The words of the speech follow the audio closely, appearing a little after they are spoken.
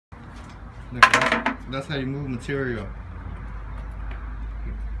That's how you move material.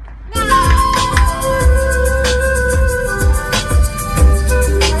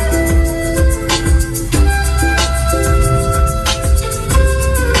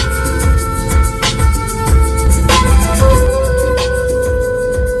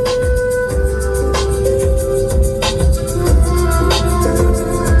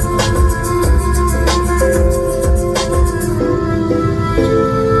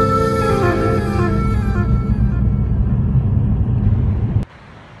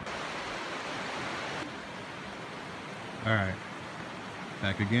 Alright,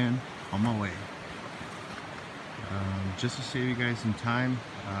 back again, on my way. Just to save you guys some time,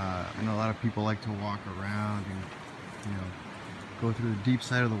 I know a lot of people like to walk around and, you know, go through the deep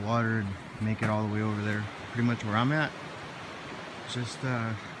side of the water and make it all the way over there. Pretty much where I'm at. Just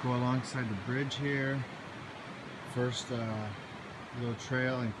go alongside the bridge here. First little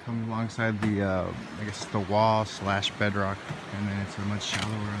trail and come alongside the, I guess the wall / bedrock, and then it's a much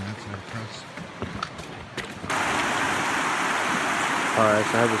shallower on that side across. Alright,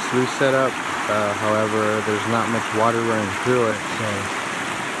 so I have a sluice set up, however there's not much water running through it, so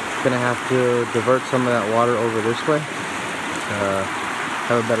I'm going to have to divert some of that water over this way to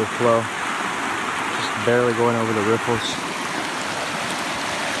have a better flow. Just barely going over the riffles.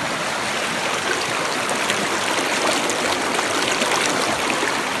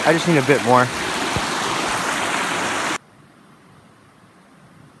 I just need a bit more.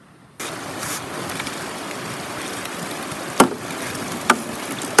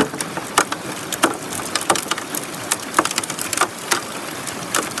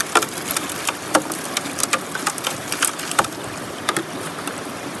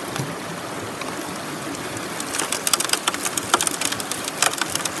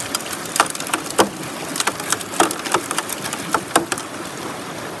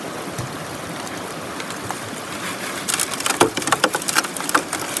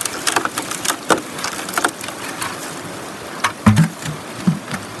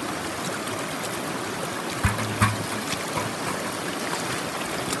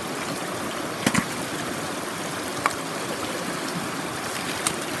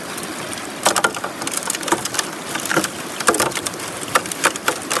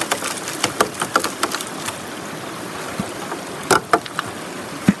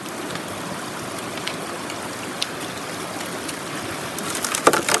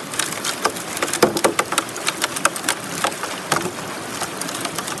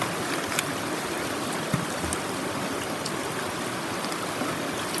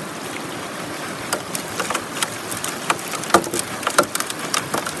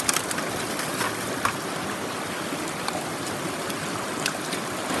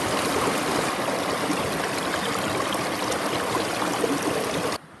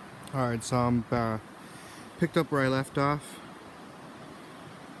 Alright, so I'm picked up where I left off.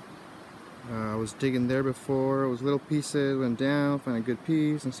 I was digging there before. It was little pieces, went down, found a good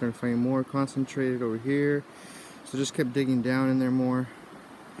piece, and started finding more concentrated over here. So just kept digging down in there more.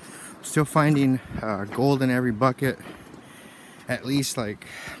 Still finding gold in every bucket. At least like,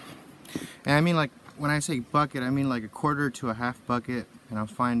 and I mean like, when I say bucket, I mean like a quarter to a half bucket. And I'm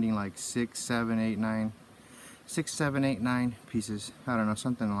finding like 6, 7, 8, 9 pieces. I don't know,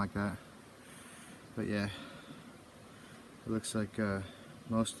 something like that. But yeah, it looks like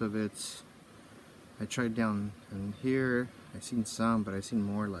most of it's, I tried down in here, I seen some, but I seen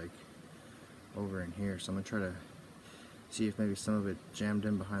more like over in here. So I'm gonna try to see if maybe some of it jammed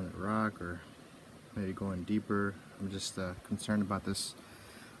in behind the rock, or maybe going deeper. I'm just concerned about this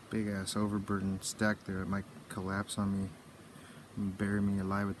big ass overburden stack there. It might collapse on me and bury me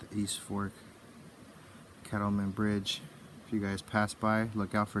alive at the East Fork Cattleman Bridge. If you guys pass by,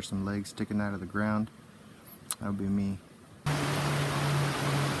 look out for some legs sticking out of the ground. That would be me.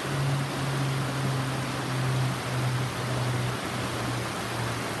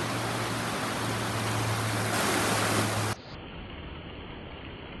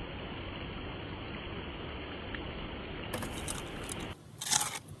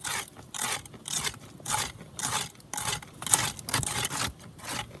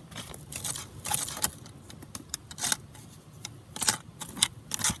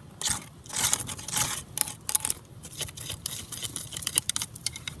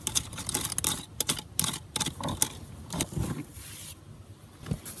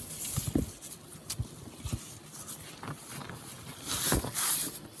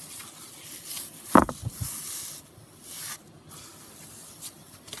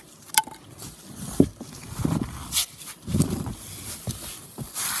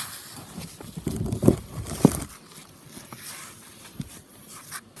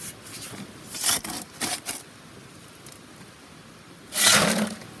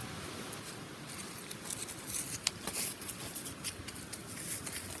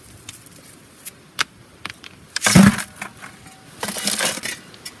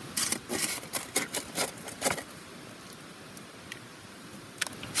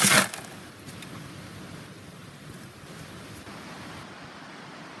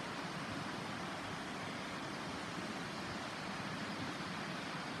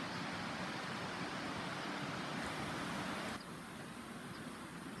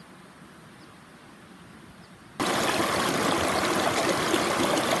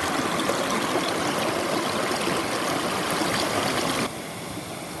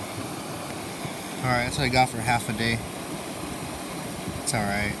 Alright, that's what I got for half a day. It's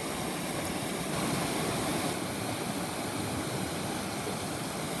alright.